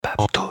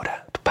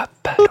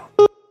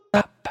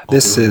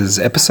This is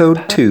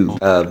episode 2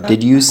 of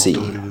Did You See,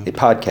 a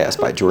podcast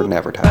by Jordan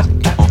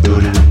Advertising.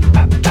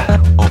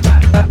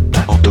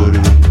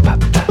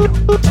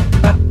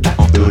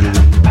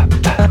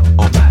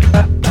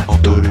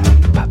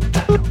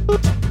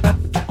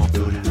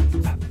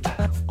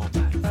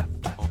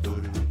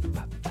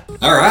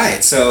 All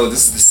right, so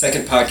this is the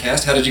second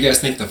podcast. How did you guys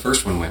think the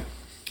first one went?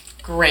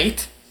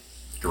 Great.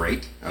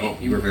 Great? Oh,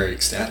 you were very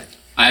ecstatic.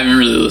 I haven't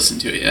really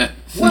listened to it yet.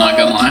 I'm not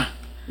gonna lie.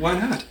 Why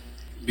not?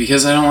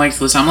 Because I don't like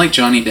to listen. I'm like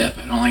Johnny Depp.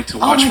 I don't like to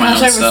watch Oh my my gosh,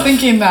 own I was stuff.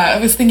 thinking that. I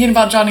was thinking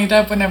about Johnny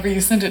Depp whenever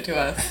you sent it to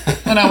us.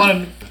 When I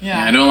wanted,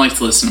 I don't like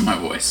to listen to my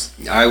voice.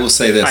 I will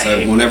say this: I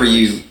hate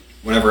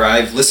whenever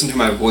I've listened to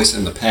my voice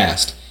in the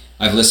past,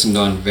 I've listened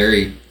on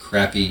very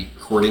crappy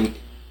recording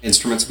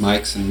instruments,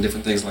 mics, and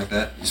different things like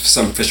that.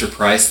 Some Fisher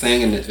Price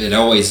thing, and it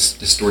always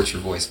distorts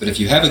your voice. But if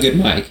you have a good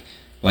mic,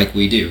 like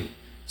we do,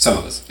 some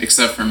of us,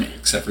 Except for me.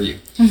 except for you,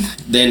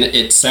 then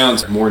it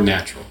sounds more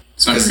natural.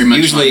 So I'm Because pretty much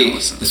not usually gonna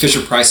listen. the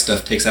Fisher Price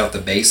stuff takes out the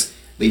bass,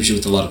 leaves you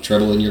with a lot of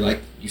treble, and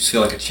you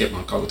feel like a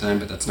chipmunk all the time.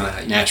 But that's not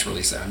how you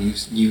naturally sound.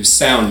 You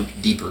sound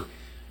deeper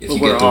if But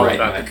you we're get the all right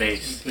about mic. the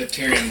bass. Put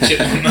Terry on the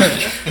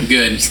chip.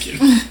 Good. Just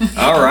kidding.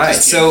 All right.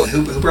 So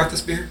who brought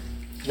this beer?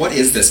 What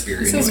is this beer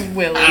this is anyway?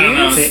 Willie's I don't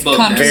know. It's Both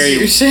very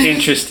contribution.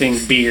 interesting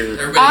beer.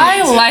 Everybody I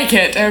hates it. like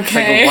it, It's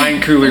like okay? a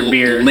wine cooler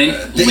beer. Linen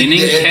That's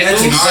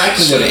kettle?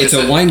 exactly what it is. It's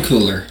a wine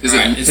cooler. Is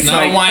Alright, it? it's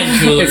not a wine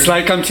cooler. It's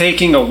like I'm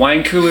taking a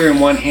wine cooler in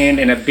one hand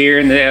and a beer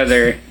in the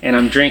other, and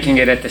I'm drinking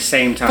it at the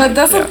same time. But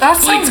that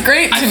sounds Like,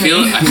 great to I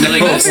feel me.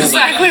 like That's this is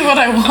like exactly what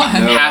I want.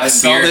 No, I half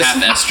saw beer, this.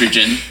 half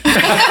estrogen.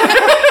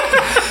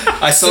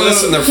 I saw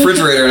this in the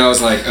refrigerator, and I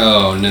was like,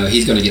 "Oh no,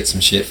 he's going to get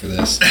some shit for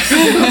this."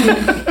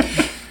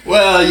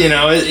 Well,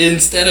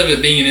 instead of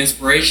it being an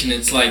inspiration,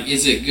 it's like,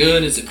 is it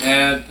good? Is it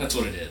bad? That's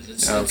what it is.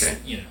 It's Okay.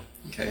 Okay.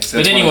 So But it's one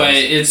of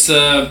anyway, those. it's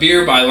a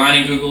beer by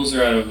Leinenkugels.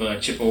 They're out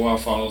of Chippewa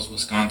Falls,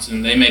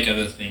 Wisconsin. They make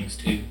other things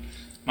too.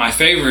 My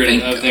favorite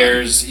Thank of God.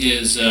 theirs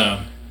is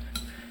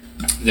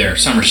their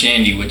Summer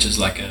Shandy, which is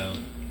like a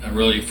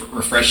really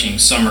refreshing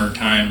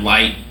summertime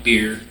light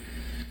beer.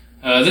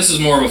 This is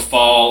more of a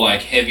fall,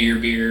 like heavier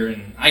beer,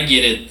 and I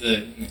get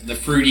it, the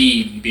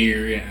fruity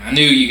beer. I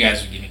knew you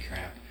guys would give me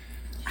crap,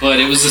 but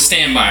it was a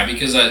standby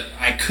because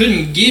I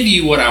couldn't give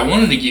you what I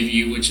wanted to give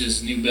you, which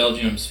is New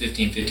Belgium's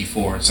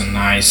 1554. It's a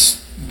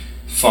nice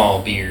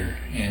fall beer,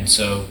 and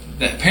so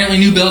apparently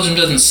New Belgium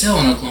doesn't sell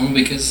in Oklahoma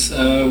because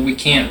we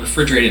can't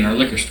refrigerate it in our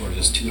liquor stores.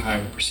 It's too high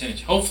of a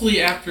percentage. Hopefully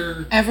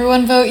after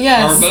Everyone vote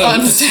yes. our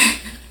votes,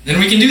 then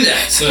we can do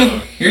that. So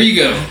here you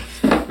go.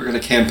 We're going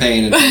to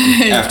campaign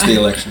after the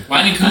election.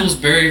 Leinenkugels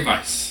Berry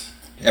Weiss.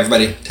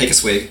 Everybody, take a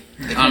swig.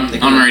 I'm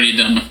already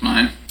done with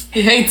mine.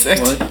 He hates it.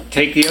 Well,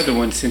 take the other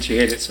one since you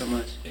hate it so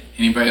much.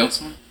 Anybody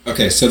else want?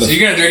 Okay, so So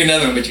you're gonna drink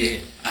another one, but you hate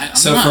it.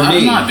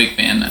 I'm not a big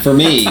fan now. for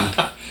me,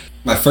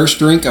 my first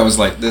drink, I was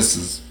like, "This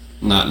is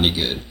not any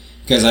good,"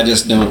 because I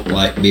just don't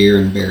like beer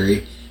and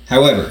berry.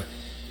 However,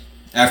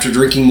 after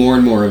drinking more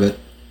and more of it,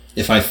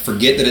 if I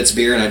forget that it's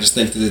beer and I just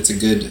think that it's a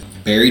good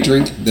berry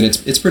drink, then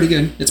it's pretty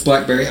good. It's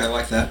blackberry. I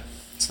like that.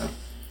 So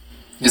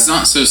It's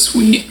not so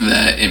sweet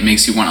that it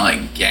makes you want to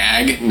like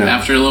gag No.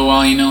 after a little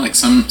while. Like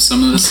some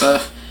of the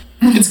stuff.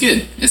 It's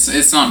good.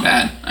 It's not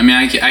bad. I mean,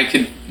 I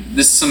could.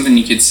 This is something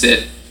you could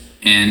sit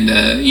and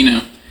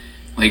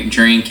like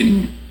drink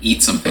and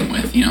eat something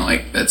with.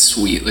 Like that's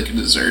sweet, like a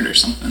dessert or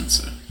something.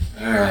 So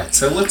all right,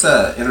 so let's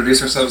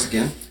introduce ourselves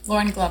again.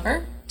 Lauren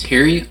Glover.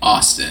 Terry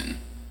Austin.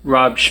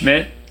 Rob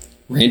Schmidt.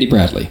 Randy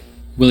Bradley.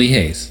 Willie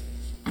Hayes.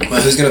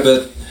 Well, who's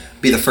gonna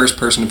be the first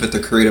person to put the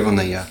creative on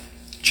the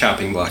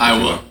chopping block? I if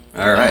you will.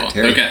 All right, I will.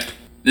 Terry. Okay.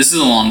 This is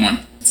a long one.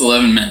 It's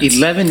 11 minutes.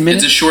 11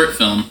 minutes? It's a short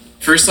film.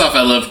 First off,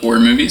 I love horror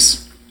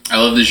movies. I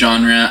love the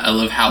genre. I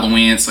love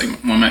Halloween. It's like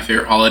one of my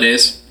favorite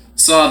holidays.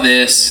 Saw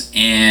this,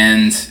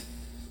 and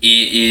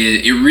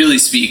it really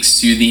speaks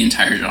to the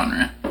entire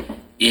genre.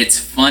 It's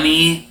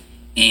funny,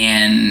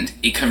 and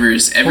it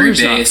covers every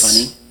Horror's not base.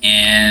 funny.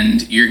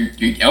 And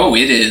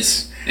it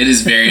is. It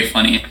is very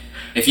funny.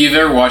 If you've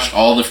ever watched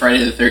all the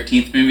Friday the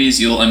 13th movies,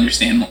 you'll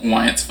understand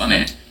why it's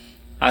funny.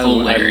 I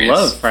Hilarious.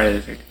 love Friday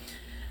the 13th.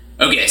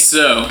 Okay,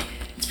 so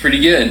it's pretty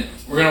good.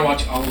 We're gonna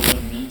watch all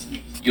 11 minutes.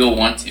 You'll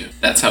want to.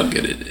 That's how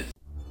good it is.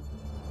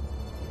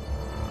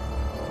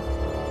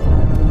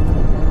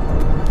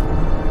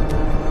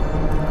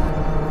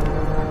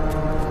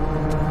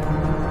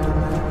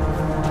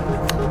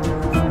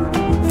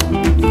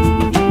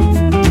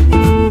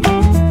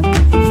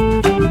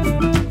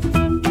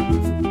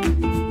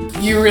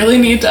 You really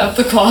need to up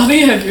the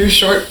quality of your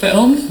short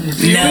film.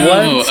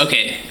 No. What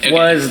Okay.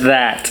 Was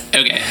that?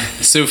 Okay.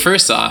 So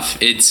first off,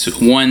 it's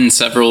won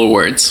several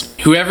awards.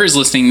 Whoever's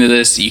listening to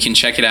this, you can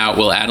check it out.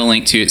 We'll add a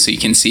link to it so you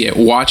can see it.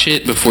 Watch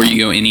it before you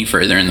go any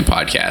further in the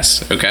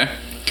podcast. Okay.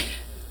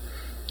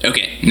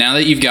 Okay. Now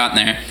that you've gotten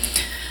there,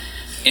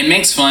 it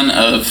makes fun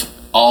of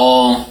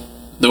all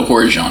the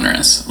horror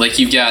genres. Like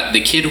you've got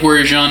the kid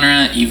horror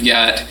genre. You've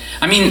got,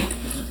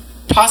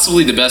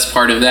 possibly the best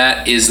part of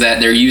that is that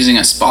they're using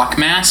a Spock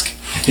mask.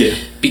 Yeah.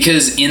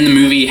 Because in the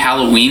movie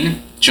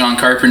Halloween, John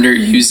Carpenter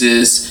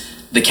uses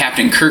the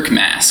Captain Kirk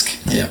mask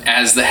Yeah.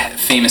 as the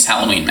famous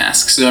Halloween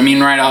mask. So I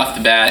mean, right off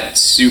the bat,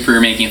 super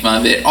making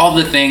fun of it. All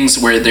the things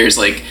where there's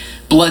like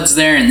blood's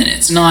there and then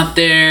it's not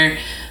there.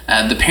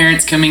 The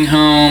parents coming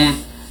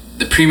home,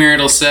 the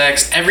premarital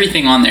sex,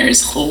 everything on there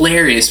is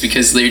hilarious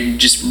because they're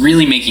just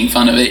really making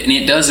fun of it, and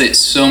it does it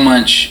so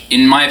much,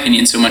 in my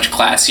opinion, so much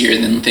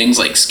classier than things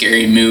like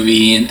Scary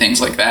Movie and things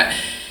like that.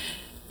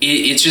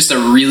 It's just a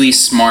really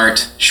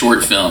smart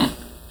short film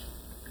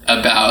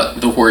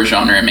about the horror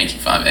genre and making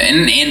fun of it.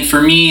 And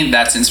for me,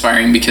 that's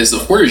inspiring because the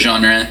horror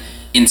genre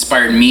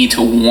inspired me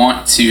to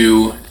want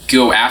to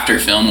go after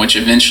film, which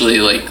eventually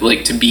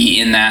like to be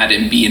in that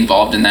and be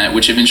involved in that,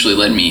 which eventually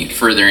led me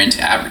further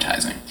into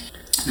advertising.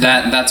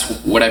 That's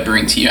what I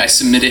bring to you. I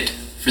submit it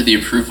for the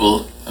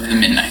approval of the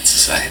Midnight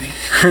Society.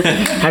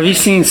 Have you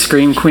seen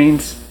Scream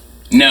Queens?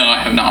 No, I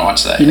have not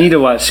watched that You yet. need to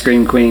watch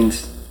Scream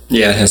Queens.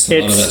 Yeah, it has a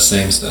lot of It's- that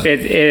same stuff.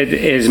 It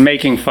is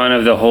making fun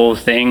of the whole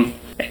thing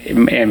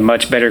in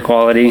much better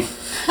quality.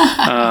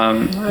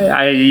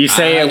 You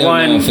say I it don't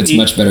one. know if it's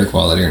much better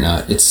quality or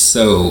not. It's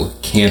so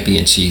campy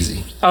and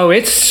cheesy. Oh,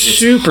 it's It's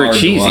super hard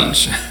to cheesy,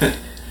 watch.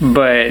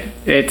 but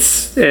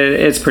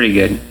it's pretty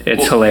good.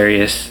 It's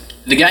hilarious.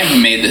 The guy who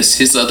made this,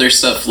 his other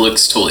stuff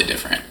looks totally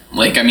different.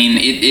 Like, I mean,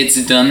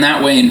 it's done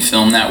that way and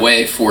filmed that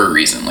way for a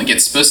reason. Like,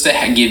 it's supposed to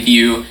give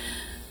you,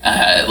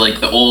 like,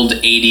 the old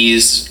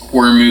 80s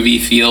horror movie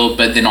feel,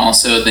 but then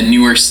also the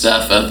newer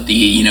stuff of the,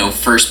 you know,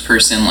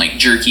 first-person, like,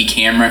 jerky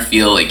camera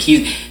feel. Like,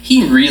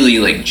 he really,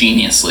 like,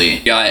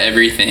 geniusly got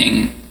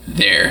everything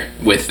there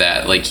with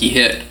that. Like, he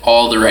hit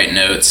all the right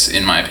notes,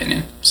 in my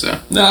opinion. So,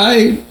 No,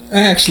 I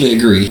actually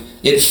agree.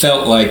 It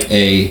felt like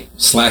a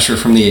slasher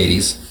from the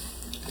 80s.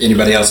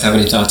 Anybody else have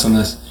any thoughts on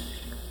this?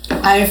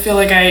 I feel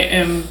like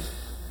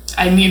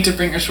I need to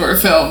bring a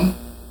short film.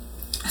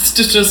 It's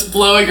just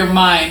blowing your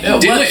mind at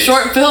Do what it.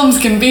 short films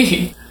can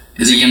be.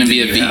 is it going to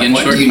be a vegan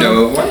short Do you film?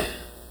 know of one?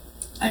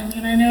 I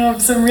mean, I know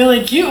of some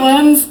really cute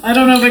ones. I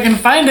don't know if I can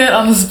find it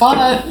on the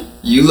spot.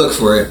 You look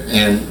for it,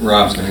 and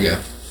Rob's going to go.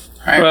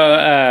 Well,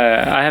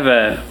 I have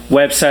a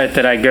website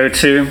that I go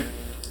to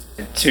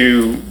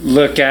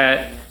look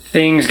at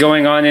things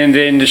going on in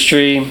the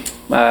industry.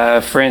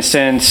 For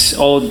instance,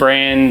 old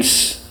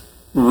brands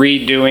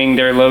redoing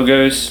their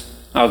logos.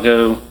 I'll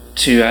go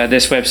to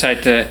this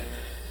website to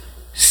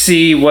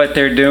see what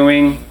they're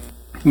doing.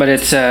 But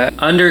it's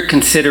under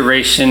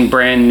consideration,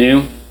 brand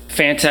new.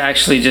 Fanta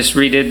actually just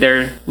redid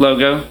their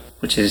logo,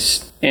 which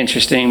is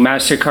interesting.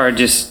 MasterCard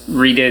just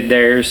redid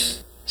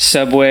theirs.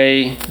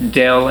 Subway,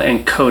 Dell,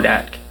 and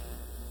Kodak,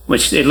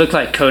 which it looked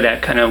like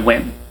Kodak kind of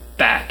went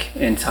back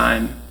in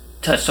time,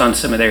 touched on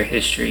some of their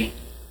history.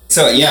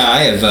 So, yeah, I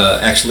have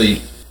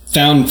actually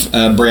found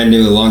brand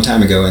new a long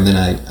time ago, and then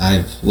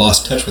I've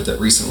lost touch with it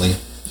recently.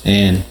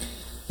 And,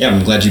 yeah,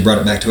 I'm glad you brought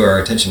it back to our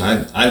attention.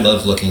 I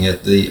love looking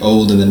at the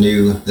old and the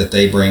new that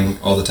they bring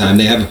all the time.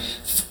 They have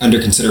under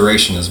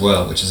consideration as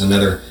well, which is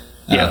another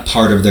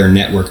part of their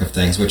network of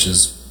things, which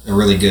is a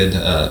really good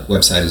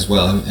website as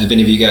well. Have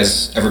any of you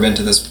guys ever been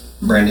to this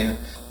brand new?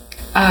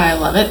 I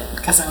love it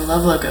because I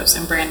love logos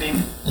and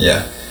branding.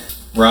 Yeah.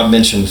 Rob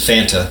mentioned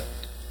Fanta.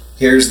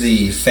 Here's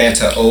the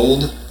Fanta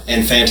Old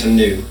and Fanta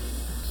New.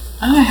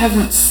 Oh, I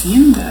haven't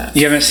seen that.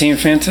 You haven't seen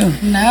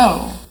Fanta?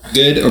 No.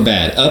 Good or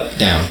bad? Up,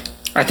 down?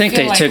 I think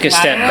Feel they like took a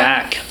step lateral?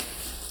 back.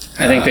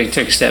 I think they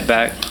took a step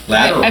back.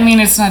 Lateral? I mean,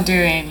 it's not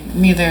doing,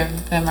 neither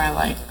of them are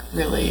like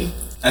really.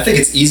 I think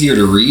it's easier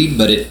to read,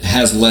 but it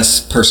has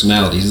less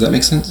personality. Does that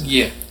make sense?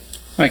 Yeah.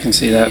 I can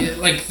see that. Yeah,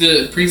 like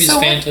the previous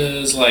So- Fanta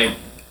is like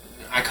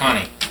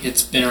iconic.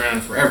 It's been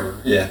around forever.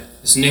 Yeah.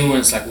 This new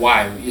one's like,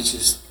 why? It's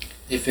just,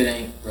 if it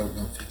ain't broke,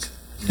 don't fix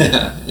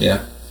it.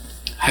 Yeah.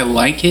 I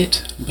like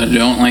it, but I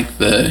don't like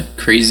the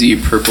crazy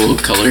purple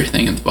color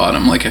thing at the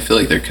bottom. Like, I feel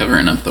like they're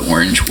covering up the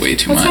orange way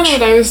too That's kind much. of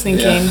what I was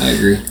thinking. Yeah, I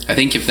agree. I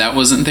think if that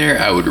wasn't there,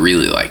 I would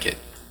really like it.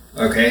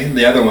 Okay,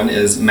 the other one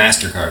is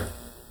MasterCard.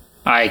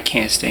 I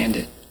can't stand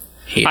it.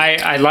 Hate it.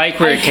 I like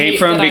where I it came hate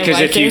from that I because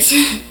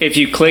like if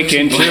you click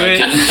into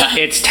it,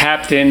 it's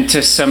tapped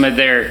into some of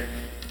their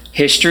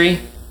history.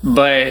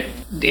 But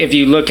if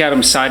you look at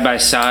them side by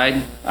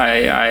side,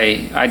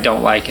 I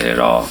don't like it at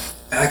all.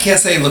 I can't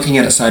say looking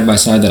at it side by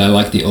side that I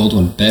like the old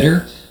one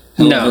better.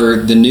 No. However,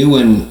 the new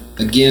one,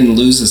 again,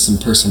 loses some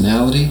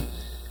personality.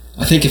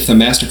 I think if the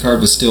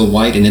MasterCard was still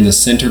white and in the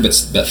center but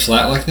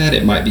flat like that,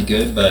 it might be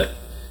good. But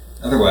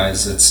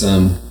otherwise, it's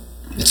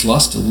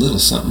lost a little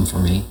something for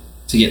me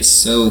to get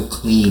so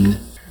clean.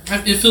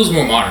 It feels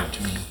more modern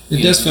to me.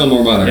 It does feel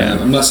more modern. Yeah.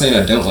 I'm not saying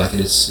I don't like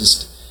it. It's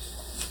just,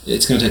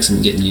 it's going to take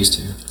some getting used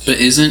to. But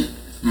isn't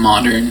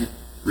modern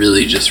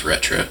really just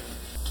retro?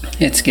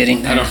 It's getting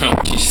I there. don't know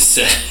what you just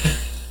said.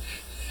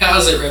 How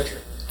is it retro?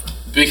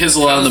 Because a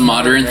lot of the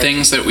modern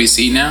things that we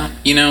see now,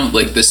 you know,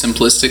 like the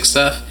simplistic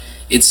stuff,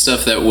 it's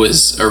stuff that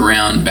was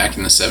around back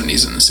in the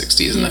 70s and the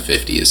 60s and the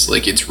 50s.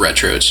 Like, it's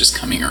retro, it's just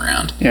coming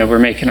around. Yeah, we're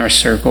making our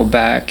circle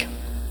back.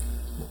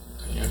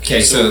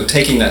 Okay, so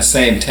taking that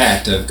same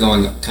tact of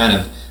going kind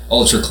of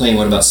ultra clean,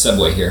 what about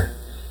Subway here?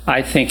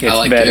 I think it's I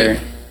like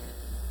better.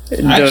 it.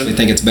 I actually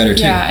think it's better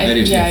too. Yeah, I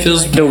do too. yeah, I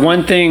Feels like The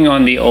one thing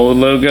on the old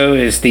logo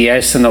is the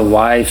S and the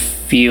Y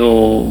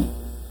feel,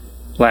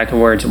 lack of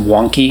words,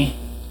 wonky.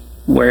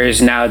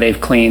 Whereas now they've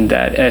cleaned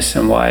that S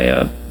and Y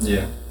up.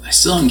 Yeah. I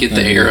still don't get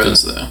the I agree with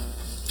arrows though.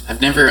 I've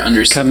never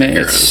understood Come the in,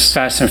 arrows. it's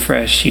fast and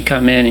fresh. You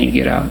come in and you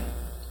get out.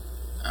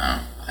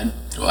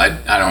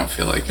 I don't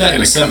feel like At they're the gonna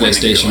come in subway and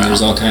station, go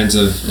there's out. all kinds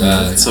of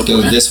go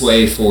Supplement. this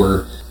way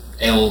for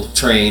L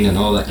train and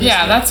all that kind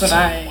Yeah, of that's stuff. what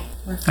I.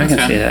 I can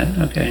Okay. see that.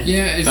 Okay.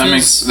 Yeah, it That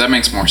feels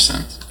makes more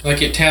sense.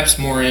 like it taps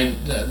more in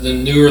the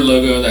newer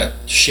logo. That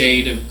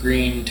shade of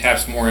green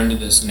taps more into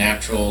this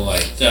natural,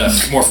 like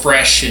more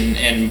fresh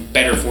and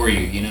better for you.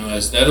 You know,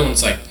 as the other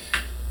one's like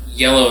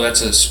yellow.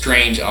 That's a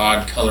strange,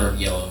 odd color of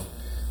yellow.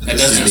 That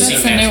This doesn't is- seem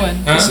That's the new natural. one.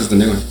 Huh? This is the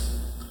new one.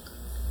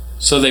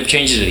 So they've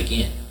changed it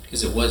again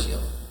because it was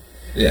yellow.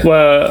 Yeah.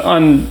 Well,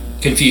 on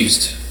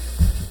Confused.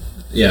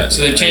 Yeah.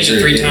 So they've changed I it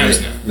agree. 3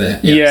 times now.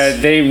 yeah,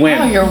 they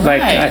went Oh, you're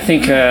like right. I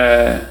think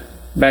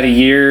about a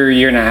year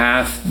and a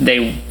half.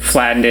 They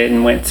flattened it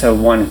and went to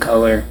one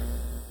color,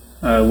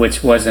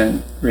 which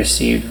wasn't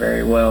received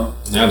very well.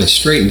 Now they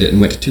straightened it and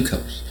went to 2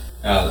 colors.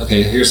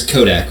 Okay, here's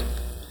Kodak.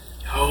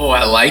 Oh,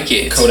 I like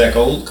it. Kodak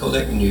old,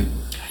 Kodak new.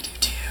 I do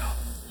too.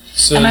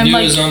 So And I'm new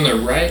like- is on the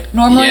right.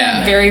 Normally, Yeah.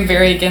 I'm very,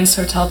 very against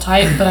hotel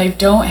type, but I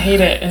don't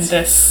hate it in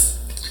this.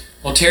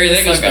 Well, Terry,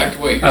 that goes Okay. back to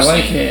what you're I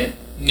like saying. it.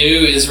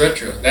 New is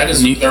retro. That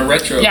is New- the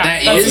retro. Yeah.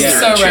 That That's is so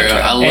retro. retro.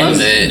 I love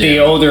And it. the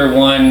older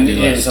one do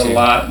like is it a too.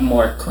 lot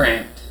more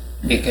cramped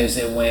because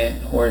it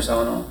went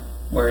horizontal,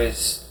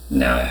 whereas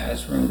now it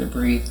has room to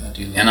breathe. I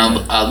do like And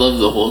that. I love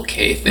the whole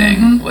K thing,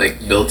 Mm-hmm.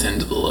 like built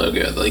into the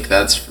logo. Like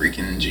that's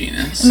freaking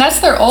genius. And that's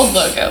their old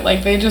logo.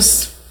 Like, they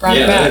just brought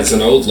Yeah, it back. it's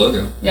an old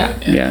logo. Yeah.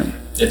 Yeah.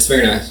 It's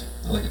very nice.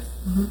 I like it.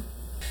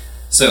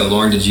 So,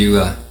 Lauren, did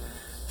you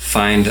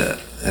find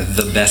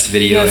the best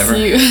video Yes,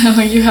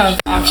 ever? you have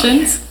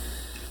options.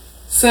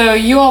 So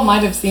you all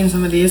might have seen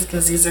some of these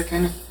because these are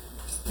kind of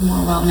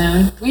more well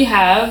known. We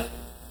have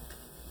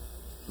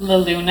La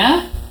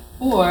Luna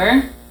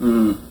or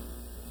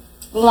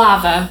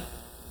Lava.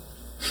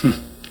 I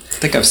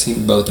think I've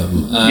seen both of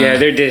them. Yeah,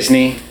 they're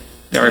Disney.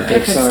 They're They're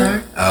Pixar.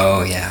 Pixar.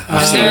 Oh, yeah.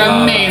 I've seen They're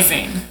Lava.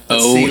 amazing.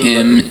 Let's see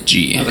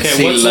OMG. Let's Okay,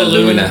 see what's La La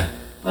Luna? Luna?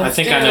 I Let's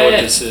think do I know what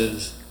it. this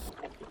is.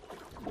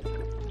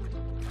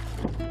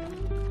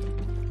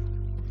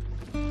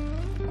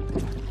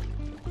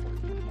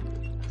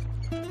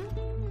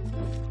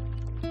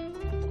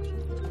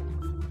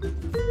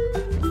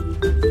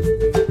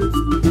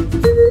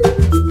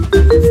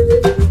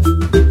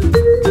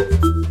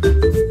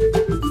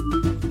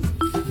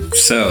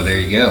 So, there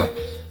you go.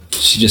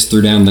 She just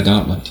threw down the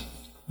gauntlet.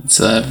 It's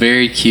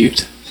very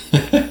cute.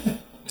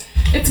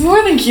 It's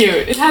more than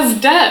cute. It has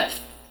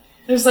depth.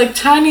 There's like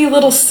tiny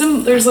little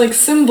there's like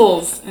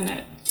symbols in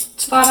it.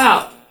 It's thought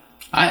out.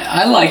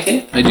 I like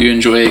it. I do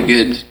enjoy a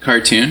good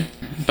cartoon,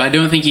 but I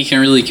don't think you can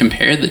really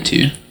compare the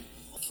two.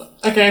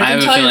 Okay, I have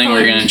a feeling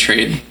we're gonna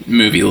trade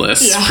movie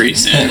lists Yeah. pretty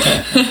soon.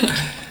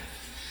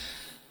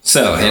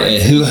 So,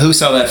 who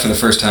saw that for the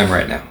first time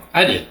right now?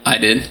 I did. I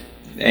did.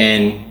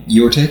 And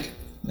your take,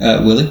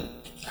 Willie?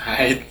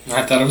 I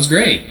thought it was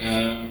great.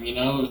 You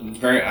know,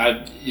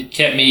 it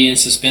kept me in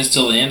suspense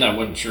till the end. I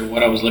wasn't sure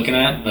what I was looking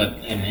at, but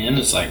in the end,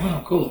 it's like,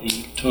 wow, cool.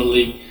 He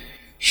totally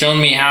shown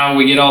me how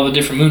we get all the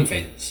different moon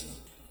phases.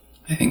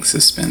 I think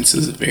suspense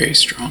is a very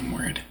strong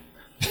word.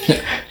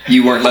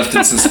 You weren't left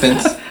in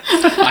suspense?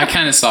 I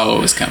kind of saw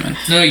what was coming.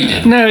 No, you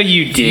didn't. No,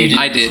 you did.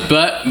 I did,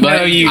 but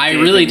No, you I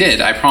didn't. really did.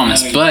 I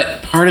promise. No, you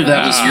But part of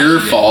that was your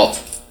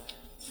fault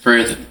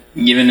for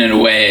giving it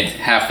away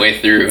halfway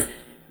through.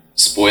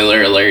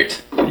 Spoiler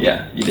alert.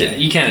 Yeah, you did.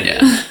 You kind of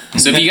did. Yeah.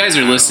 So if you guys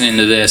are listening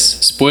to this,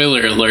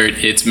 spoiler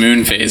alert, it's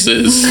moon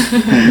phases.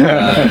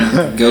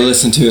 Go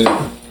listen to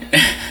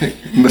it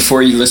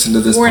before you listen to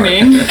this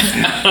Warning.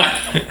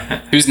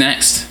 part. Who's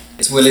next?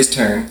 It's Willie's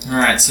turn. All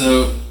right,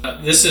 so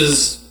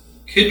this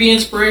could be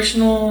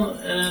inspirational.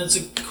 It's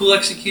a cool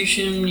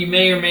execution. You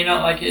may or may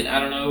not like it. I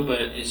don't know,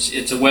 but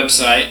it's a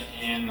website,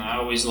 and I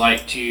always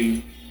like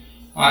to.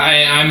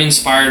 I'm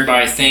inspired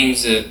by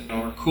things that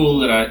are cool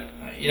that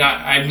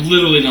I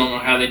literally don't know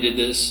how they did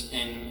this,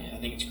 and I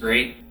think it's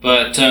great.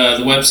 But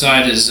the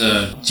website is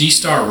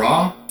G-Star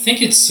Raw. I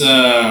think it's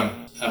a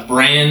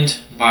brand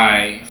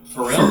by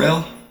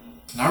Pharrell.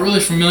 Not really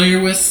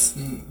familiar with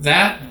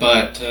that,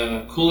 but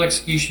cool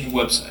execution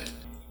website.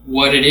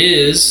 What it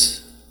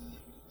is,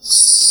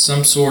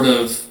 some sort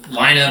of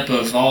lineup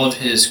of all of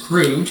his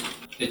crew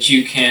that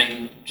you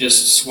can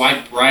just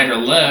swipe right or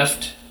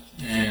left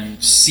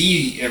and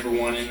see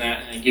everyone in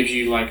that, and it gives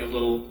you like a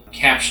little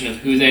caption of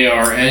who they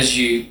are as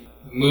you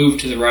move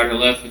to the right or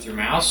left with your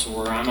mouse,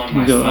 or I'm on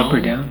my You go phone. up or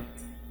down.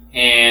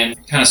 And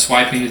kind of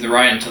swiping to the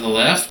right and to the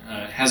left.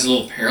 It has a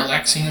little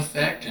parallaxing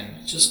effect, and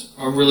it's just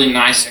a really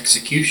nice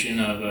execution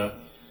of a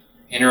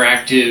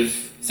interactive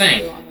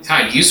thing.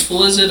 How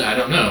useful is it? I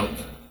don't know.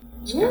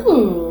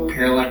 Ooh.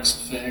 Parallax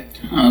effect.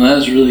 Oh, that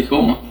was really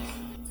cool.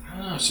 I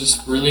don't know. It's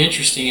just really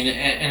interesting,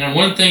 and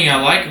one thing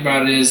I like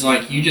about it is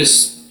like you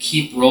just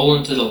keep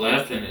rolling to the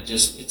left, and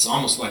it's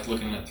almost like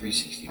looking at a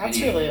 360 That's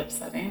video. really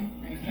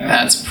upsetting.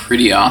 That's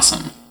pretty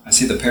awesome. I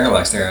see the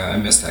parallax there. I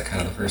missed that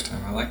kind of the first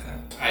time. I like that.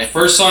 I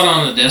first saw it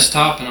on the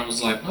desktop, and I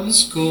was like, "Oh,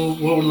 this is cool.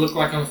 What would it look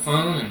like on the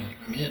phone?" And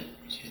I mean,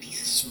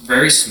 it's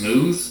very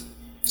smooth.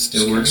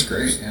 Still works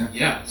great. Yeah.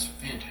 Yeah, it's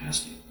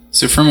fantastic.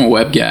 So from a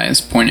web guy's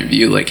point of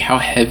view, like how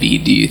heavy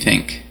do you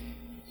think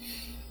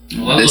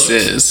Well, this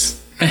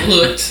is? I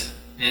looked,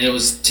 and it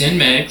was 10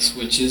 megs,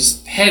 which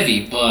is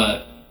heavy,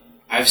 but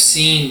I've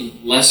seen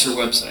lesser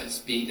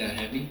websites be that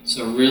heavy.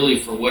 So really,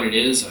 for what it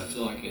is, I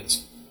feel like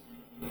it's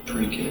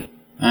pretty good.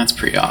 That's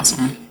pretty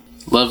awesome.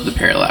 Love the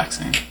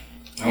parallaxing.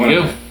 I want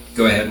Yeah. to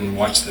go ahead and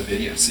watch the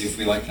video, see if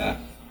we like that.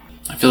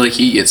 I feel like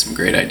you get some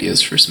great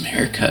ideas for some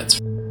haircuts.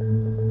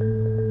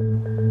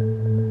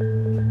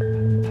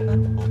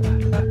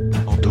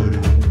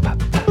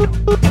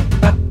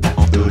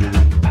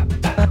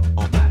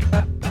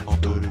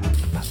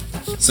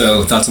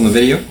 So, thoughts on the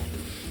video?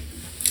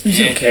 It's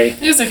okay.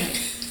 It was okay.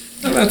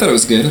 I thought it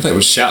was good. I thought it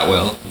was shot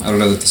well. I don't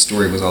know that the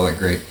story was all that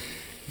great.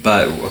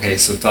 But, okay,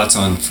 so thoughts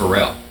on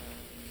Pharrell.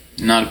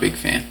 Not a big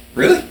fan.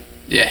 Really?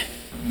 Yeah.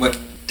 What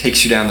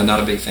takes you down the not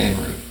a big fan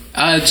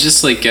route?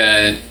 Just like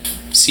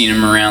seen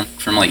him around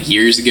from like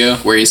years ago,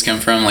 where he's come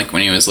from, like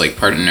when he was like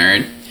part of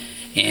Nerd.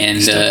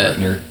 And Still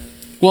partner.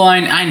 well,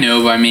 I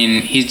know, but I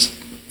mean,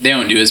 they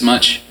don't do as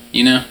much,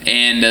 you know.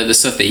 And the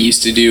stuff they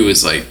used to do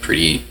was like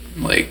pretty,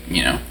 like,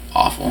 you know,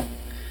 awful,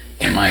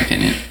 in my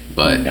opinion.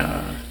 But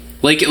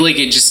like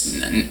it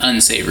just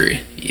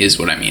unsavory is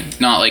what I mean.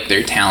 Not like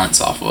their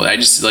talent's awful. I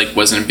just like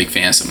wasn't a big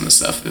fan of some of the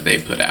stuff that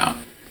they put out.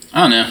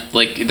 I don't know.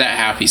 Like that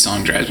Happy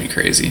song drives me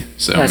crazy.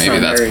 So That's maybe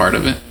not that's very- part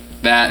of it.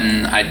 That,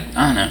 and I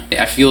don't know.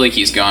 I feel like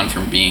he's gone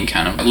from being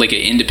kind of like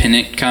an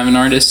independent kind of an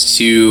artist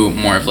to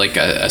more of like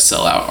a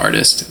sellout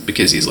artist,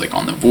 because he's like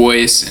on The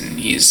Voice and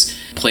he's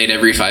played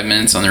every 5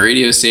 minutes on the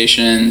radio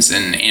stations,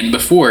 and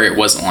before it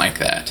wasn't like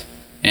that.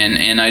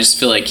 And I just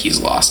feel like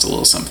he's lost a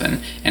little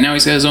something. And now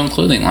he's got his own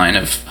clothing line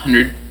of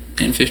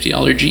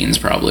 $150 jeans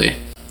probably.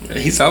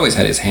 He's always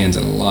had his hands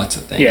in lots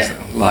of things. Yeah.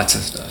 Though. Lots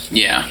of stuff.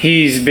 Yeah.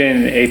 He's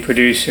been a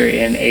producer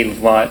in a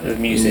lot of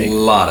music. A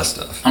lot of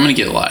stuff. I'm gonna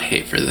get a lot of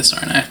hate for this,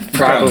 aren't I?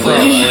 Probably.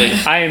 Probably.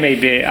 I am a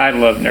bit. I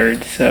love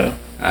nerds, so.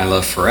 I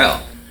love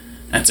Pharrell.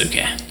 That's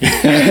okay.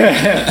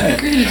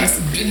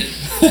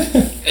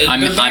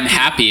 But I'm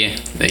happy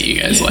that you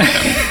guys like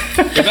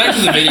him. back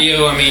to the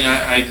video, I mean,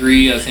 I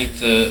agree. I think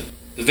the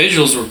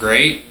visuals were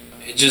great.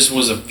 It just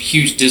was a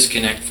huge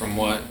disconnect from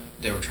what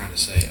they were trying to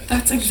say. I think.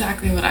 That's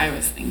exactly what I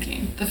was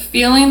thinking. The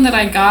feeling that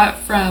I got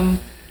from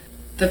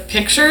the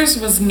pictures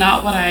was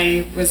not what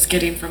I was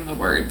getting from the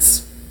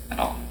words at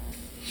all.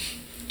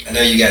 I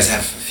know you guys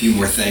have a few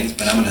more things,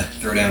 but I'm going to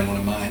throw down one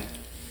of mine.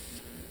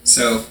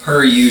 So,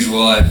 per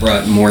usual, I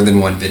brought more than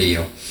one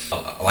video.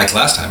 Like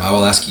last time, I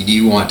will ask you, do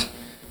you want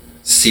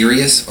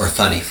serious or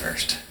funny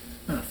first?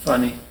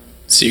 Funny.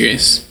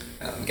 Serious.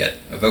 Get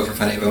a vote for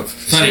funny, a vote for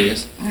Funny.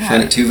 serious. Okay.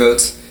 Funny, 2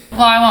 votes.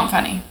 Well, I want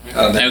funny.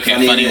 Oh, then Okay,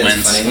 funny it is.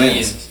 wins. Funny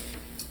wins.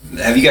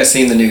 Have you guys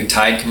seen the new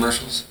Tide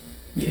commercials?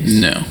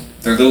 No.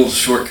 They're little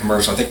short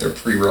commercials. I think they're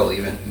pre-roll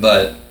even,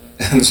 but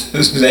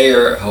they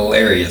are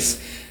hilarious.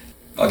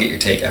 I'll get your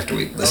take after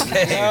we listen.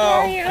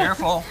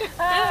 Careful.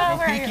 Oh,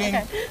 No peeking.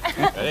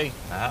 Ready?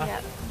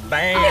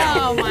 Bam.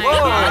 Oh my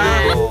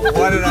god. Whoa,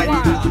 what did I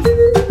do?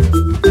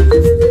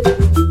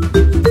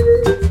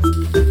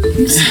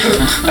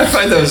 I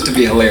find those to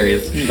be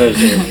hilarious. Those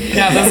are.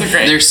 Yeah, those are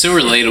great. They're so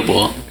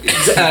relatable.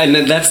 And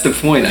that's the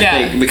point, I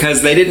Yeah. think,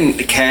 because they didn't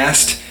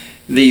cast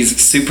these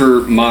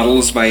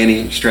supermodels by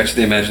any stretch of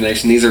the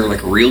imagination. These are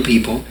like real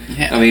people.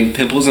 Yeah. I mean,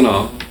 pimples and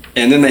all.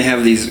 And then they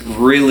have these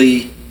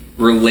really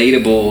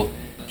relatable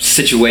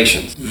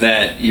situations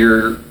that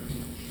you've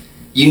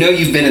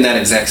been in that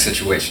exact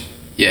situation.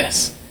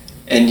 Yes.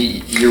 And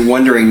you're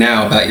wondering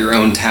now about your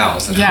own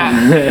towels. at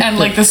home. Yeah, and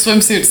like the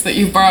swimsuits that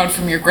you borrowed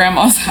from your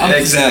grandma's house.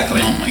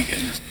 Exactly. Oh my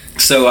goodness.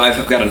 So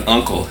I've got an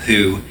uncle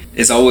who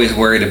is always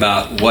worried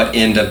about what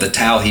end of the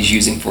towel he's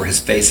using for his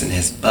face and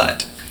his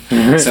butt.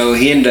 So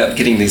he ended up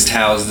getting these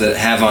towels that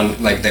have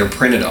on, like they're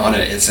printed on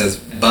it, it says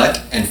butt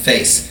and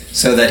face,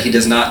 so that he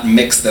does not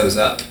mix those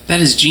up. That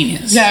is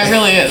genius. Yeah, it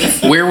really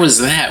is. Where was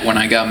that when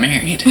I got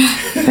married?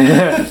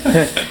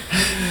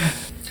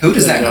 Who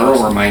does that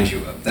girl remind you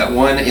of? That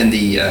one in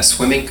the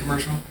swimming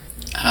commercial?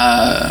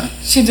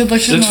 She did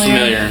look She looks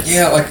familiar.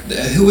 Yeah, like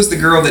who was the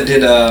girl that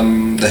did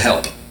The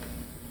Help?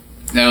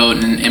 No,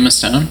 Emma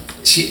Stone.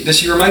 Does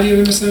she remind you of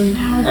Emma Stone?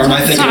 Or am I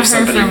it's thinking not of her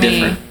somebody for me.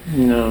 different?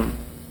 No.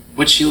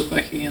 What'd she look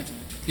like again?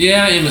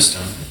 Yeah, Emma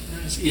Stone.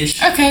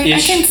 Ish. Okay,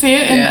 Ish. I can see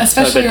it, and Yeah.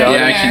 especially Oh, the right dog.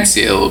 Yeah, I there. can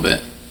see it a little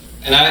bit.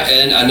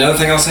 And another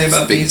thing I'll say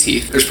about big these,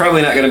 teeth. there's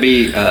probably not going to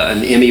be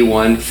an Emmy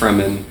one from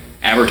an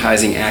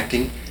advertising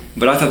acting,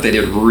 but I thought they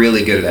did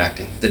really good at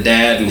acting. The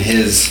dad and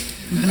his,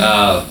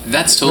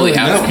 That's totally No,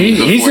 happened he's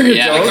before. an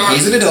Yeah. adult.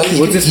 he's an adult.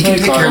 We'll just he can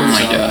play take care of Oh my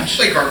himself.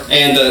 gosh.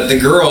 And the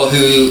girl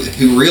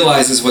who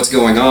realizes what's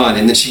going on,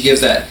 and then she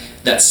gives that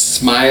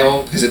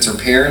smile because it's her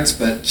parents,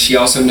 but she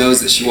also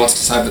knows that she wants to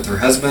side with her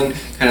husband.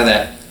 Kind of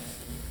that.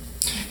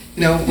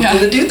 we're Yeah. going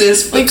to do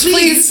this, but Like,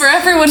 please, for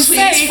everyone's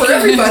sake. for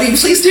everybody,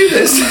 please do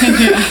this.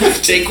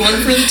 Take one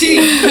for the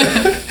team.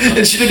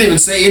 And she didn't even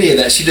say any of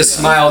that. She just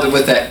smiled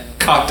with that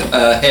cocked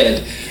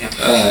head.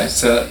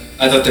 So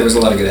I thought there was a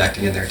lot of good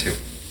acting in there too.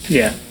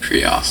 Yeah.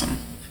 Pretty awesome.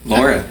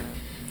 Lauren.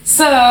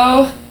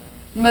 So,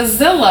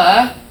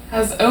 Mozilla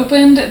has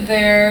opened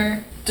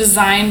their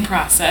design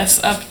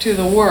process up to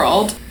the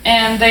world,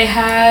 and they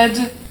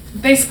had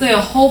basically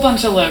a whole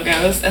bunch of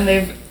logos, and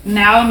they've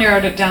now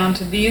narrowed it down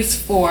to these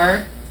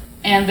 4,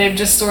 and they've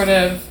just sort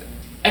of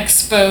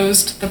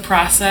exposed the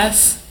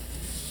process.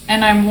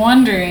 And I'm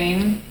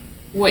wondering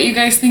what you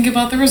guys think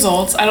about the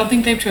results. I don't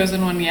think they've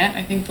chosen one yet.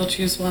 I think they'll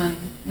choose one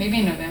maybe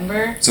in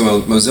November.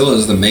 So Mozilla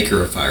is the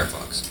maker of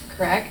Firefox.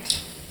 Correct?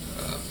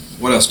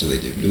 What else do they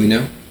do? Do we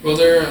know? Well,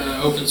 they're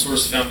an open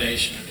source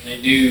foundation.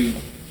 They do.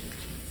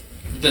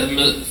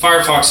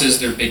 Firefox is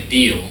their big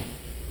deal.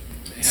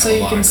 They have So a you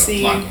lot can of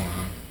see lot going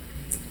on.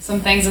 some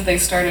things that they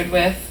started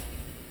with,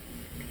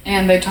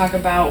 and they talk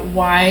about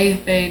why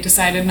they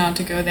decided not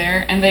to go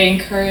there, and they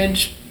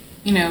encourage,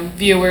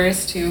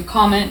 viewers to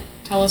comment,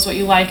 tell us what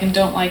you like and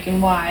don't like and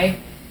why.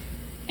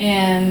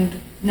 And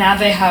now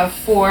they have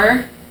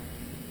 4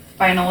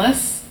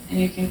 finalists, and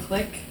you can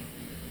click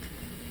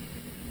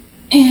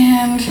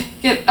and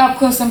get up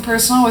close and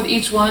personal with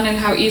each one and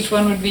how each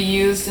one would be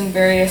used in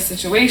various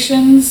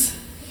situations.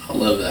 I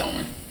love that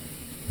one.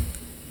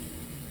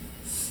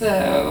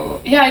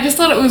 So, yeah, I just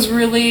thought it was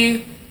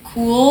really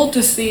cool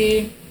to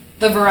see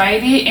the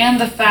variety and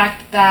the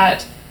fact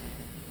that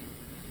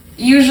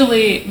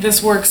usually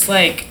this works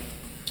like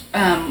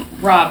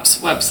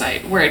Rob's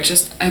website, where it's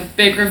just a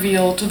big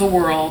reveal to the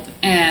world,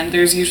 and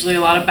there's usually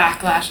a lot of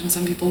backlash and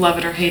some people love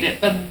it or hate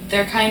it, but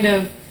they're kind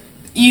of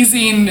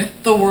easing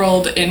the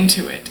world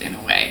into it in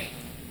a way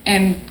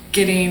and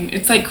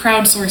it's like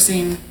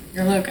crowdsourcing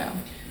your logo.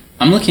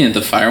 I'm looking at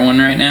the Fire one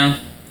right now,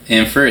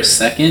 and for a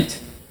second,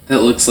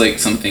 that looks like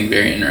something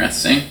very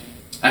interesting.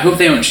 I hope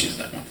they don't choose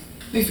that one.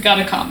 We've got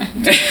to comment.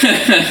 Yeah,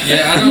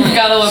 I We've don't.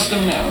 got to let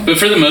them know. But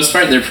for the most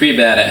part, they're pretty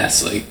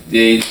badass. Like,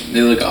 they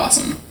look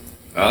awesome.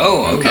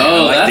 Oh, okay. Oh, I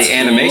like that's the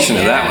animation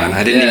cool. of that Yeah. one.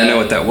 I didn't even Yeah. know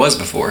what that was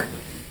before.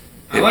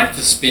 I like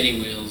the spinny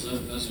wheels.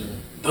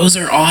 Those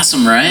are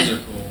awesome, Those right? are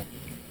cool.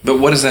 But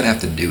what does that have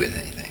to do with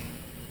anything?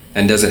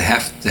 And does it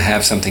have to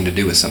have something to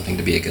do with something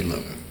to be a good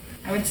logo?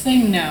 I would say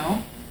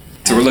no.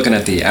 So we're looking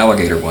at the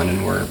alligator one,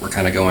 and we're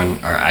kind of going,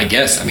 or I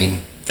guess, I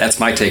mean, that's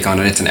my take on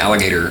it. It's an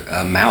alligator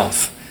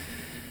mouth.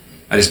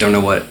 I just don't know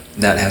what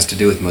that has to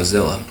do with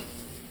Mozilla.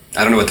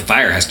 I don't know what the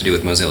fire has to do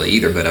with Mozilla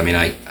either, but I mean,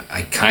 I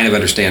kind of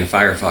understand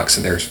Firefox,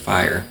 and there's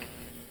fire.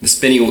 The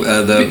spinny,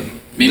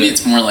 Maybe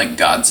it's more like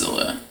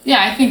Godzilla.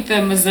 Yeah, I think the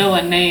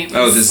Mozilla name.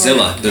 Oh, is the sort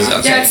Zilla. of-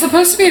 Okay. Yeah, it's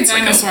supposed to be a like a-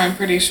 dinosaur, I'm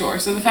pretty sure.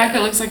 So the fact that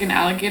it looks like an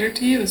alligator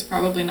to you is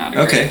probably not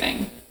a Okay. great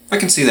thing. I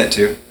can see that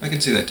too.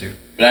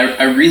 But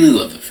I really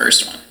love the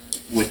first one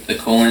with the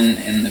colon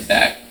and the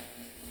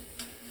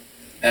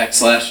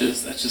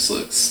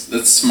backslashes.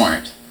 That's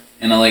smart.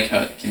 And I like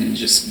how it can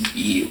just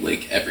be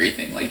like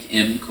everything, like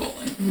M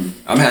colon.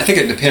 I mean, I think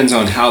it depends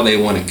on how they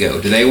want to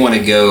go. Do they want to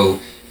go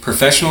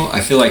professional?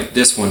 I feel like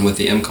this one with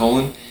the M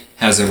colon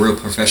has a real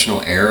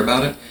professional air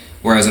about it.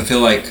 Whereas I feel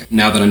like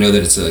now that I know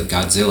that it's a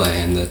Godzilla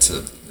and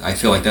I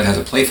feel like that has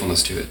a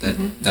playfulness to it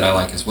that I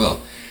like as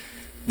well.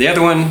 The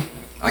other one,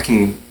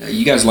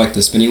 you guys like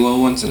the spinny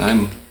wheel ones, and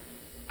I'm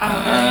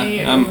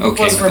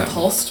okay was with that.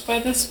 repulsed by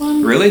this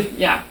one. Really?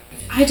 Yeah.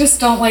 I just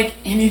don't like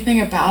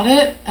anything about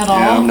it at all.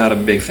 Yeah, I'm not a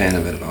big fan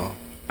of it at all.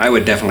 I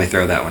would definitely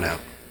throw that one out.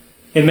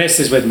 It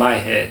messes with my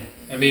head.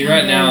 I mean,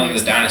 right now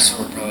the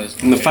dinosaur probably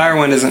is. And the fire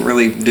one isn't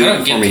really I doing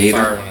don't it get for me the either.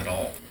 fire one at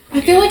all.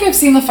 I feel like I've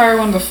seen the fire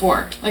one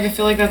before. Like, I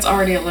feel like that's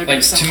already a logo. Like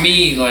to somewhere.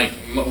 me, like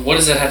what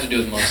does that have to do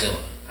with Mozilla?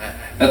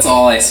 That's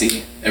all I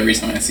see every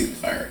time I see the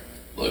Fire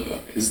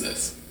logo is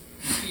this.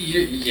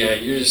 You're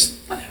just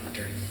have a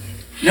dirty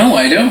mind. No,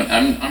 I don't.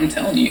 I'm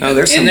telling you. Oh,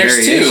 there's some and there's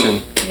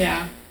variation. two.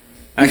 Yeah.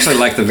 I actually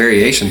like the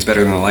variations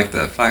better than I like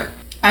the fire.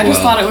 I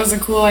just Well- thought it was a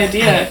cool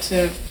idea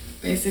to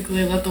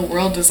basically let the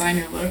world design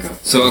your logo.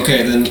 So,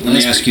 okay, then let me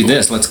That's ask pretty you cool.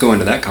 this. Let's go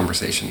into that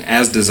conversation.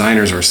 As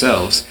designers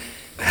ourselves,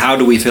 how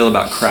do we feel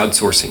about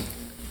crowdsourcing?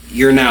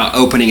 You're now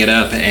opening it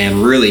up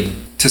and really,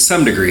 to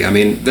some degree, I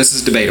mean, this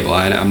is debatable.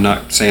 I'm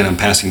not saying I'm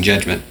passing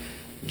judgment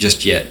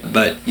just yet,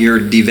 but you're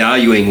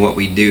devaluing what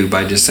we do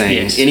by just saying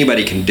Yes.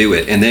 anybody can do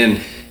it. And then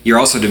you're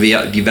also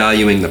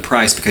devaluing the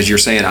price because you're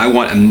saying, I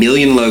want 1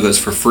 million logos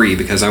for free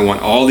because I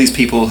want all these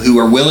people who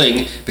are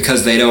willing,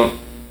 because they don't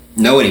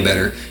know any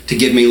better, to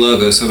give me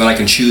logos so that I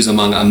can choose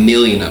among 1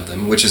 million of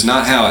them, which is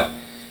not how it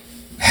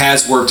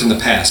has worked in the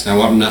past.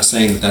 Now, I'm not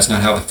saying that that's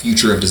not how the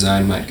future of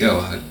design might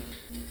go.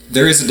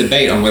 There is a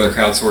debate on whether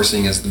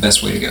crowdsourcing is the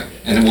best way to go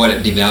and what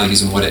it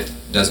devalues and what it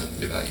doesn't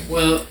devalue.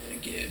 Well,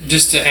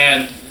 just to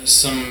add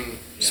some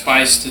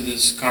spice to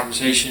this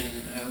conversation,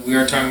 we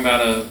are talking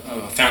about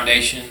a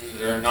foundation.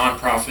 They're a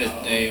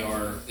nonprofit.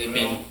 They've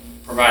been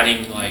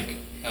providing like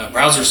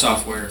browser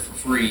software for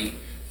free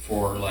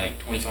for like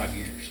 25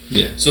 years.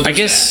 Yeah. So I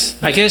there's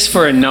guess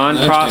for a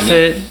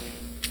nonprofit,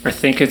 I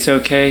think it's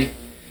okay.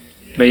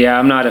 But yeah,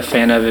 I'm not a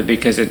fan of it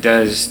because it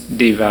does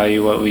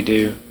devalue what we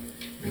do.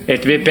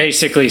 It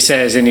basically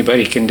says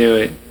anybody can do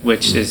it,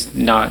 which is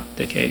not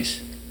the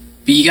case.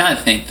 But you gotta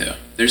think though,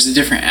 there's a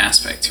different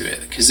aspect to it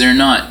because they're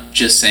not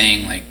just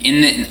saying like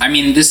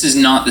this is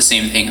not the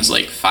same thing as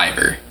like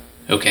Fiverr,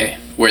 okay,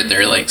 where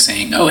they're like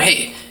saying, oh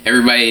hey,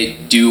 everybody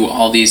do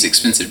all these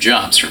expensive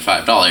jobs for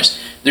 $5.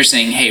 They're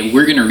saying, hey,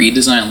 we're gonna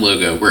redesign a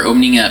logo. We're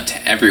opening it up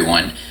to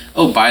everyone.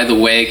 Oh, by the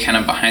way, kind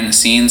of behind the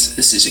scenes,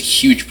 this is a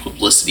huge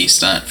publicity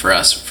stunt for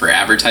us for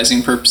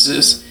advertising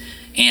purposes.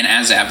 And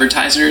as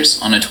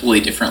advertisers on a totally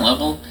different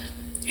level,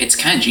 it's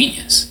kind of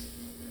genius.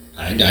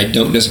 I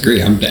don't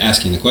disagree. I'm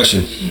asking the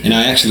question. And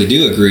I actually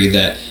do agree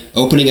that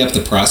opening up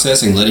the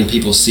process and letting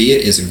people see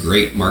it is a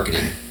great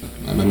marketing.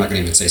 I'm not going to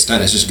even say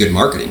stunt, it's just good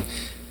marketing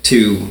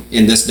to,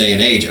 in this day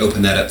and age,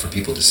 open that up for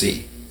people to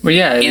see. Well,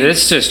 yeah,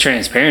 it's just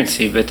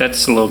transparency, but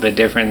that's a little bit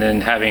different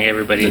than having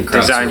everybody Than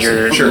design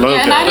your crowdsourcing. Sure. logo.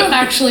 Yeah, and I don't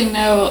actually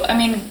know. I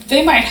mean,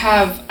 they might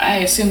have, I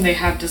assume they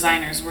have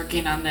designers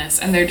working on this,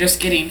 and they're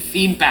just getting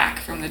feedback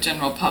from the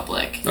general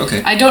public.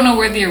 Okay. I don't know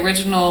where the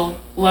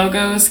original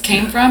logos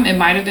came from. It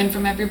might have been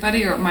from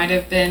everybody, or it might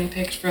have been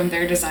picked from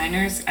their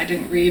designers. I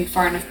didn't read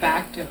far enough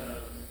back to,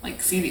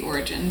 like, see the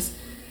origins.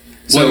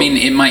 Well, I mean,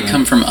 it might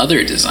come from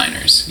other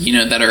designers,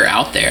 that are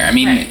out there. I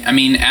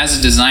mean, as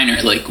a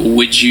designer, like,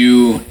 would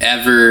you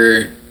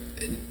ever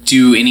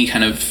do any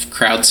kind of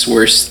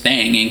crowdsource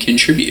thing and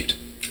contribute?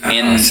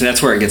 So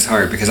that's where it gets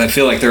hard, because I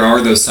feel like there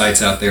are those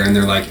sites out there and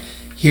they're like,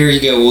 here you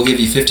go, we'll give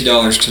you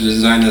 $50 to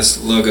design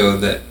this logo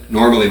that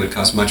normally would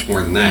cost much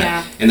more than that.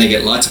 Yeah. And they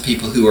get lots of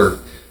people who are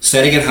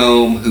sitting at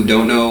home who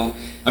don't know.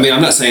 I mean,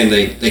 I'm not saying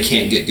they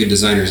can't get good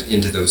designers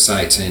into those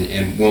sites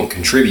and won't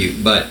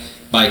contribute, but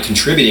by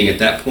contributing at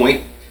that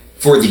point,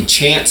 for the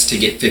chance to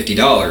get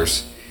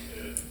 $50,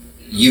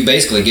 you've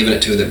basically given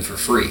it to them for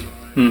free,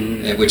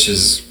 which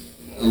is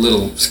a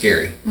little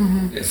scary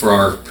for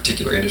our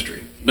particular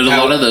industry. But a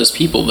lot of those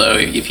people, though,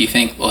 if you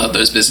think a lot of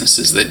those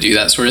businesses that do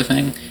that sort of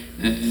thing,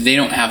 they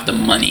don't have the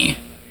money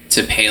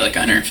to pay like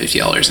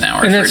 $150 an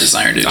hour for a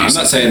designer to do something. I'm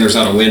not saying there's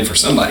not a win for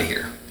somebody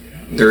here.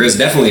 There is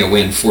definitely a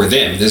win for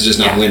them. There's just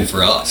not a win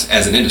for us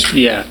as an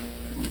industry. Yeah.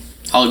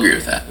 I'll agree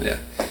with that. Yeah.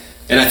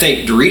 And I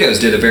think Doritos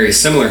did a very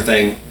similar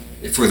thing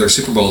for their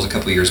Super Bowls a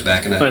couple years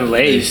back. And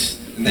Lay's.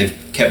 They've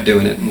kept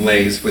doing it in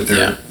Lay's with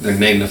their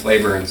name the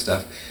flavor and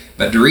stuff.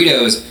 But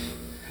Doritos,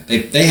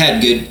 they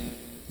had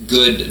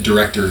good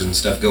directors and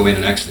stuff go in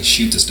and actually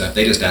shoot the stuff.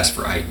 They just asked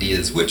for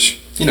ideas,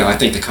 which, I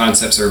think the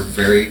concepts are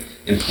very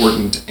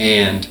important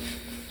and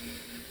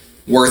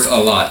worth a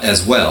lot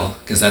as well,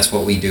 because that's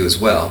what we do as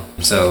well.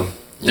 So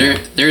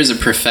there is a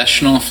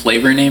professional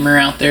flavor namer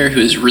out there who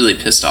is really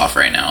pissed off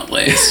right now at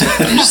Lay's.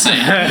 I'm just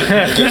saying.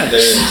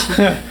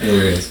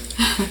 There is.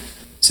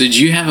 So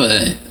do you have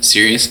a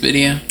serious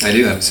video? I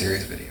do have a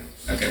serious video.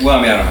 Okay, well,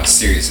 I don't know how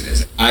serious it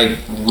is. I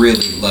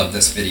really love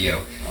this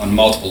video on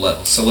multiple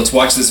levels. So let's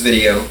watch this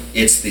video.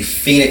 It's the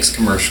Phoenix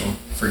commercial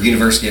for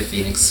University of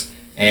Phoenix,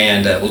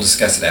 and we'll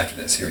discuss it after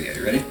this. Here we go.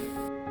 You ready?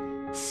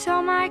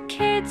 So my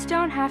kids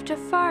don't have to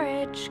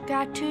forage,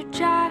 got 2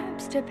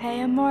 jobs to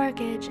pay a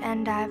mortgage,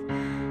 and I've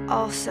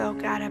also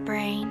got a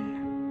brain.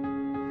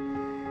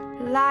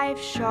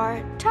 Life's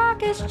short,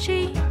 talk is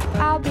cheap,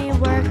 I'll be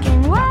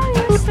working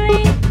while you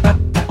sleep.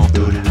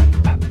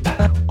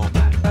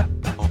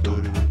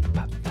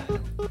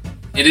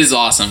 It is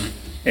awesome.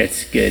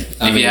 It's good.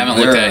 If you haven't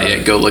looked at it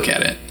yet, go look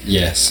at it.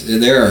 Yes,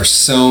 there are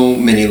so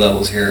many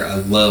levels here I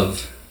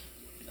love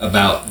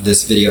about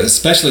this video.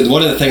 Especially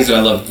one of the things that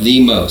I love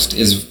the most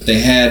is they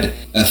had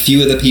a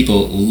few of the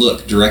people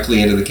look directly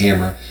into the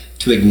camera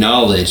to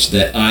acknowledge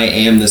that I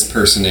am this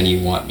person and you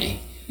want me.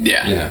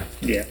 Yeah.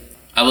 Yeah.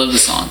 I love the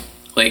song.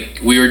 Like,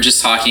 we were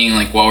just talking,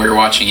 like, while we were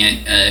watching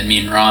it, me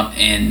and Rob,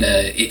 and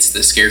it's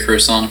the Scarecrow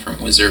song from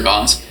Wizard of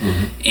Oz.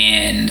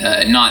 And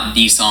not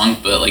the song,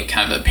 but, like,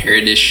 kind of a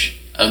parodish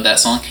of that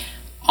song.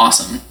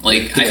 Awesome.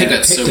 Like, I think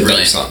that's so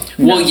brilliant. Song.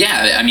 Well,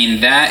 yeah, I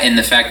mean, that and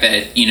the fact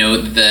that,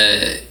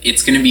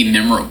 it's going to be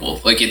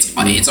memorable. Like,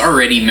 it's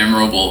already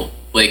memorable,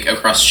 like,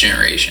 across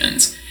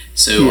generations.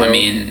 So, I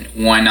mean,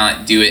 why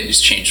not do it and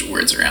just change the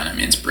words around? I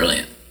mean, it's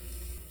brilliant.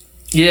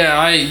 Yeah,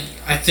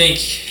 I think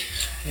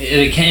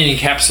it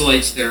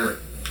encapsulates their,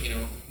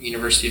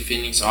 University of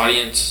Phoenix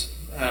audience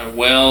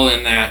well,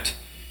 in that,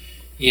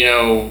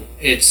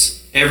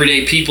 it's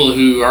everyday people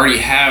who already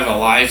have a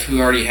life, who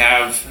already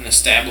have an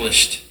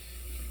established,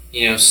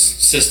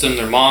 system,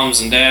 their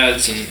moms and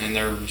dads, and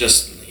they're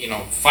just,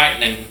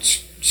 fighting and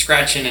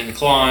scratching and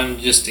clawing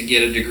just to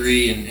get a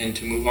degree and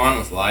to move on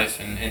with life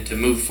and to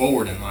move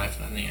forward in life.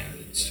 And I think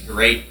it's a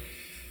great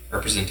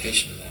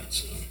representation of that.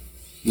 So.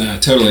 No, I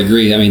totally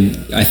agree. I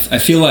mean, I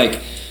feel like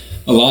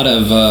a lot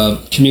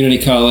of community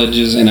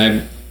colleges, and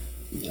I'm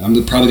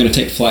probably going to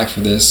take flack for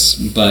this,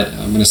 but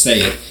I'm going to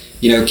say it.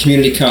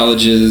 Community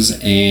colleges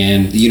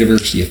and the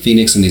University of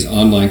Phoenix and these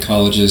online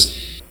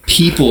colleges,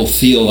 people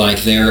feel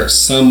like they're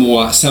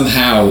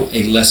somehow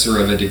a lesser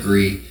of a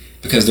degree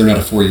because they're not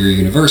a 4-year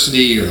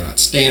university or not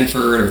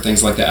Stanford or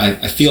things like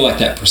that. I feel like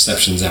that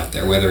perception's out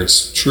there, whether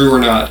it's true or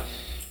not.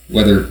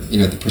 whether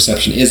the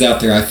perception is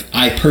out there.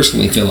 I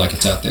personally feel like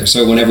it's out there.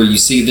 So whenever you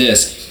see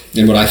this,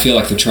 then what I feel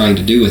like they're trying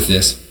to do with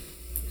this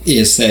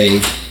is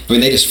say,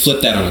 they just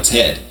flipped that on its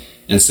head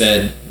and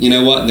said, you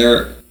know what,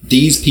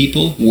 these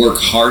people work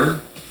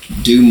harder,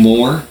 do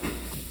more.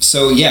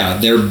 So yeah,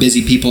 they're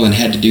busy people and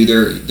had to do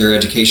their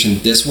education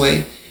this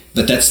way,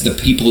 but that's the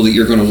people that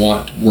you're going to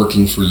want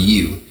working for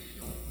you.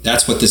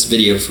 That's what this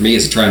video for me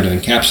is trying to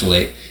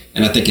encapsulate,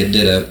 and I think it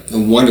did a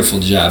wonderful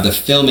job. The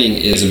filming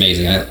is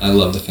amazing. I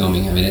love the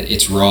filming.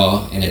 It's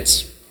raw and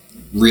it's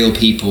real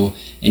people,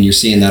 and you're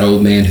seeing that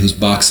old man who's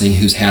boxing,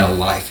 who's had a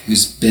life,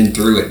 who's been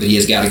through it, but he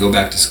has got to go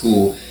back to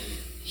school.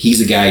 He's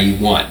a guy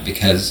you want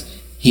because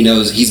he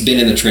knows he's been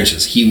in the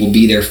trenches. He will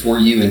be there for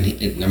you,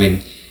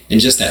 and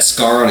just that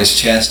scar on his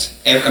chest.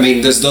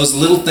 There's those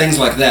little things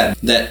like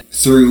that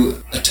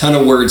threw a ton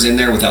of words in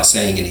there without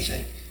saying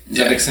anything. Does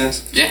that make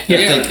sense? Yeah. I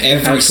think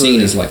every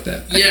scene is like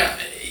that. Yeah.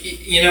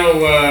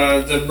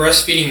 The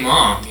breastfeeding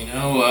mom,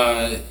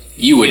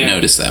 You wouldn't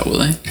notice that, will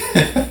they?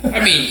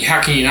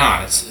 How can you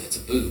not? It's a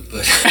boob,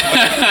 but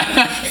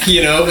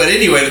but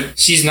anyway,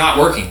 she's not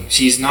working.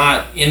 She's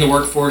not in the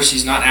workforce.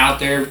 She's not out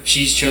there.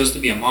 She's chose to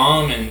be a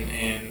mom,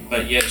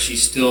 but yet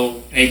she's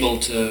still able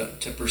to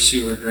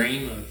pursue her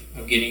dream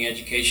of getting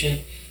education.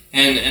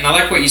 And I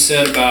like what you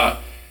said about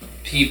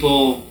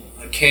people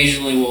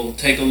occasionally will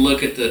take a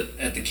look at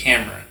the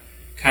camera,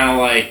 kind of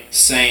like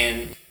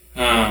saying,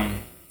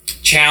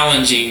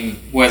 challenging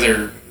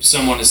whether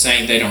someone is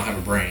saying they don't have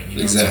a brain.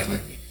 Exactly.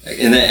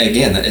 And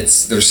again,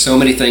 there's so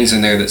many things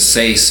in there that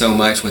say so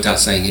much without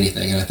saying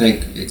anything. And I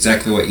think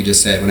exactly what you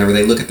just said. Whenever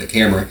they look at the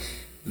camera,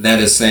 that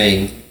is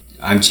saying,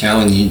 I'm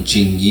challenging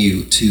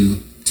you to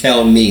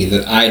tell me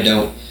that I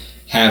don't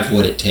have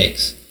what it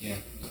takes. Yeah.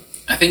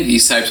 I think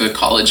these types of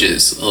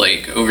colleges,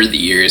 over the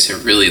years,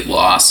 have really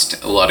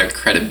lost a lot of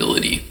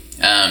credibility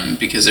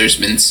because there's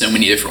been so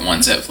many different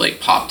ones that have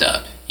popped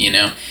up,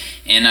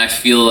 And I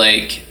feel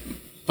like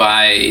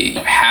by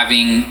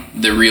having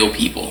the real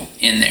people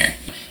in there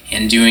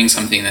and doing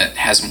something that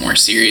has a more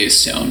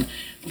serious tone,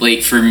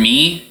 for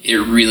me, it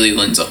really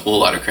lends a whole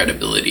lot of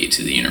credibility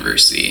to the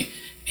university.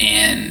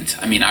 And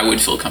I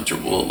would feel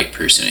comfortable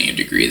pursuing a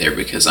degree there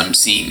because I'm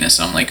seeing this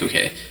and I'm like,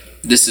 okay,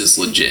 this is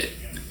legit.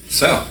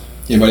 So,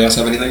 anybody else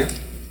have anything?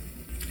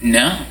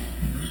 No.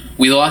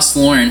 We lost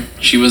Lauren.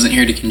 She wasn't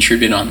here to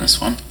contribute on this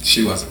one.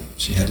 She wasn't.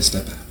 She had to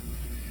step out.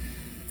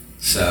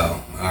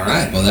 So, all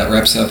right. Well, that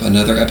wraps up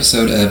another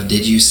episode of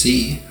Did You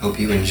See? Hope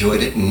you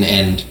enjoyed it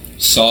and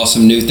saw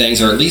some new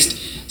things, or at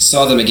least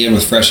saw them again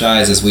with fresh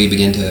eyes as we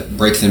begin to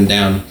break them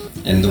down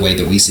in the way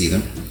that we see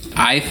them.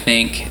 I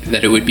think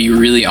that it would be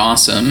really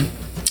awesome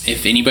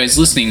if anybody's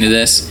listening to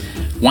this,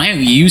 why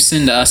don't you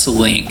send us a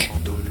link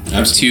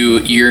to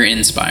your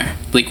Inspire?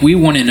 We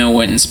want to know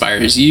what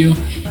inspires you,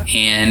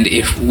 and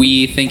if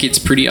we think it's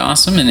pretty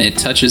awesome and it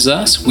touches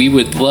us, we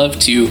would love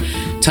to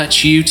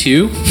touch you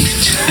too.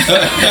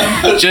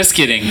 Just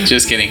kidding.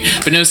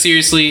 But no,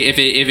 seriously, if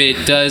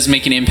it does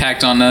make an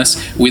impact on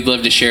us, we'd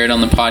love to share it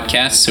on the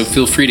podcast. So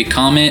feel free to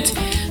comment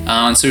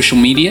on social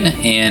media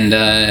and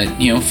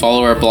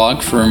follow our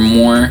blog for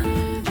more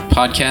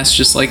podcasts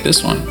just like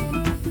this one.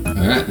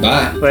 All right,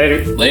 bye.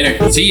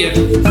 Later. See ya.